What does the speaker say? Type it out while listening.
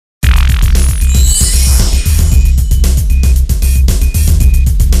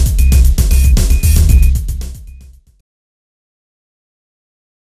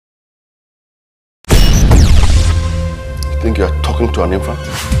to an infant?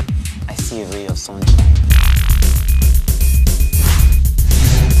 I see a ray of sunshine.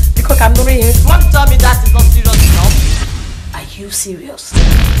 Because I'm not here. Want to tell me that is not serious enough? Are you serious?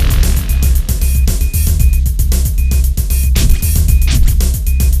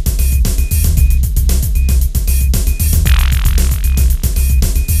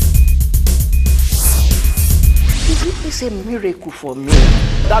 It's a miracle for me.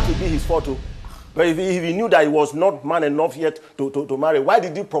 That would be his fault. But if he knew that he was not man enough yet to marry, why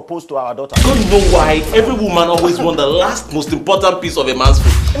did he propose to our daughter? I don't know why every woman always wants the last most important piece of a man's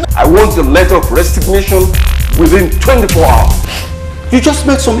food. I want a letter of resignation within 24 hours. You just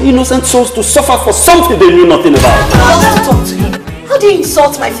made some innocent souls to suffer for something they knew nothing about. How did you talk to him? How do you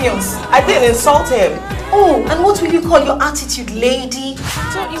insult my fiance? I didn't insult him. Oh, and what will you call your attitude, lady?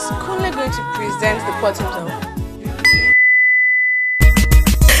 So is Kunle going to present the pot himself?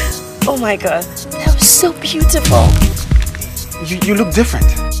 Oh my God, that was so beautiful. You look different.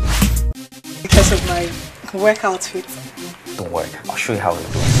 Because of my work outfit. Don't worry, I'll show you how it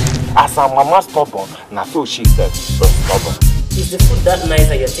goes. As our mama stubborn, na so she said, so stubborn. Is the food that nice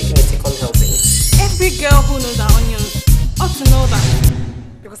that you're taking a second helping? Every girl who knows her onions ought to know that.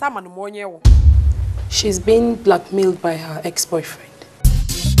 Because I'm an ammonia. She's being blackmailed by her ex-boyfriend.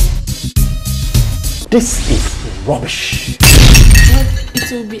 This is rubbish. But it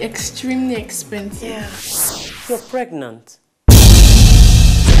will be extremely expensive. Yeah. You're pregnant.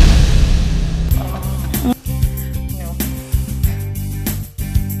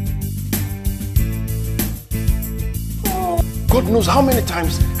 No. God knows how many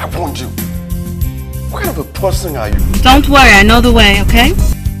times I warned you. What kind of a person are you? Don't worry, I know the way, okay?